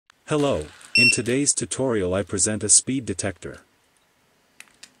Hello, in today's tutorial I present a speed detector.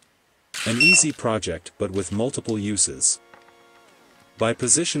 An easy project but with multiple uses. By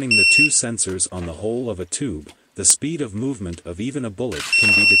positioning the two sensors on the hole of a tube, the speed of movement of even a bullet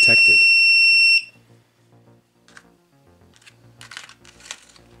can be detected.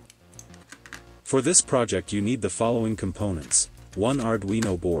 For this project you need the following components: one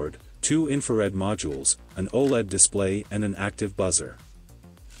Arduino board, two infrared modules, an OLED display and an active buzzer.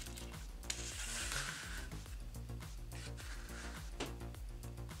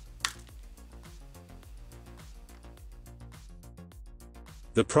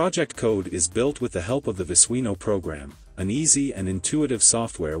 The project code is built with the help of the Arduino program, an easy and intuitive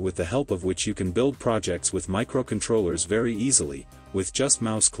software with the help of which you can build projects with microcontrollers very easily, with just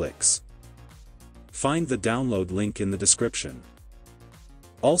mouse clicks. Find the download link in the description.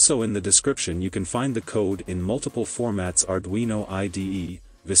 Also in the description you can find the code in multiple formats: Arduino IDE,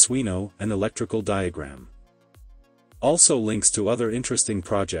 Arduino, and electrical diagram. Also links to other interesting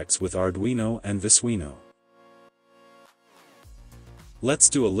projects with Arduino and Arduino. Let's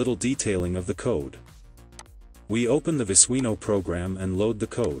do a little detailing of the code. We open the Arduino program and load the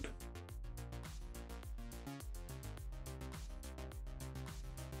code.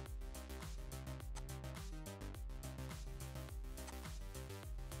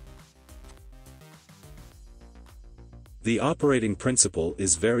 The operating principle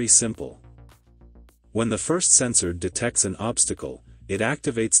is very simple. When the first sensor detects an obstacle, it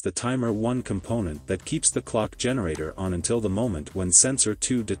activates the timer 1 component that keeps the clock generator on until the moment when sensor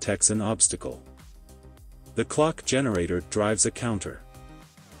 2 detects an obstacle. The clock generator drives a counter.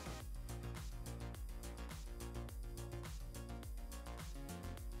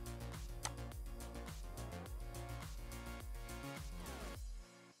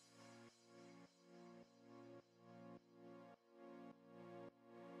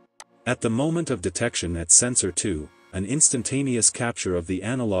 At the moment of detection at sensor 2, an instantaneous capture of the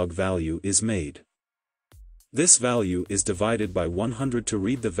analog value is made. This value is divided by 100 to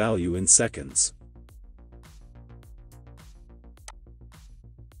read the value in seconds.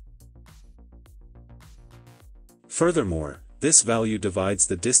 Furthermore, this value divides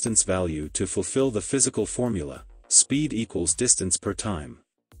the distance value to fulfill the physical formula: speed equals distance per time.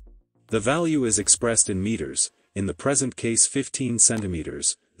 The value is expressed in meters, in the present case 15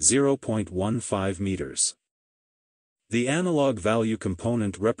 centimeters, 0.15 meters. The analog value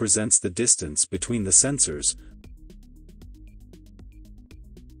component represents the distance between the sensors.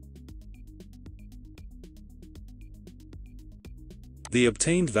 The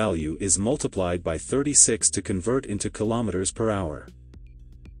obtained value is multiplied by 36 to convert into kilometers per hour.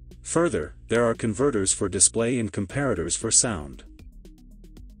 Further, there are converters for display and comparators for sound.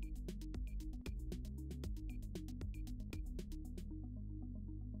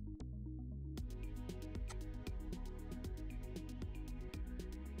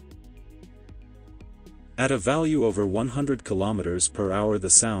 At a value over 100 km per hour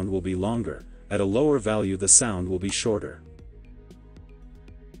the sound will be longer, at a lower value the sound will be shorter.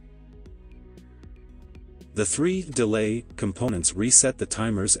 The three delay components reset the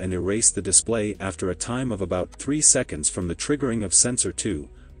timers and erase the display after a time of about 3 seconds from the triggering of sensor 2,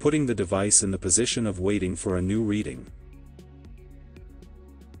 putting the device in the position of waiting for a new reading.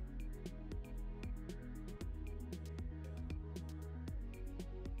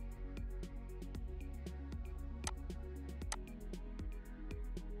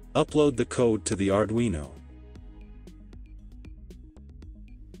 Upload the code to the Arduino.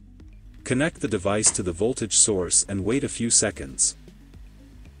 Connect the device to the voltage source and wait a few seconds.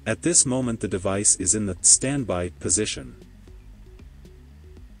 At this moment the device is in the standby position.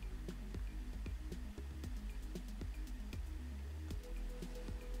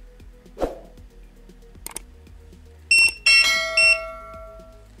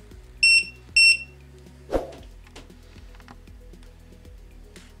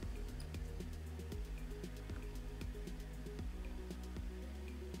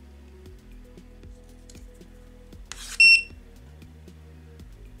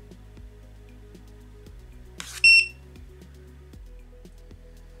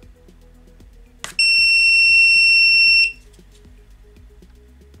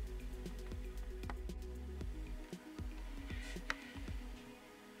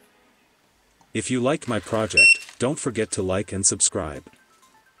 If you like my project, don't forget to like and subscribe.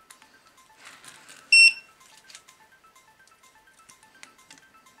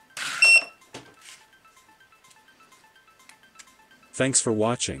 Thanks for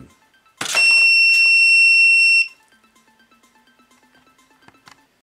watching.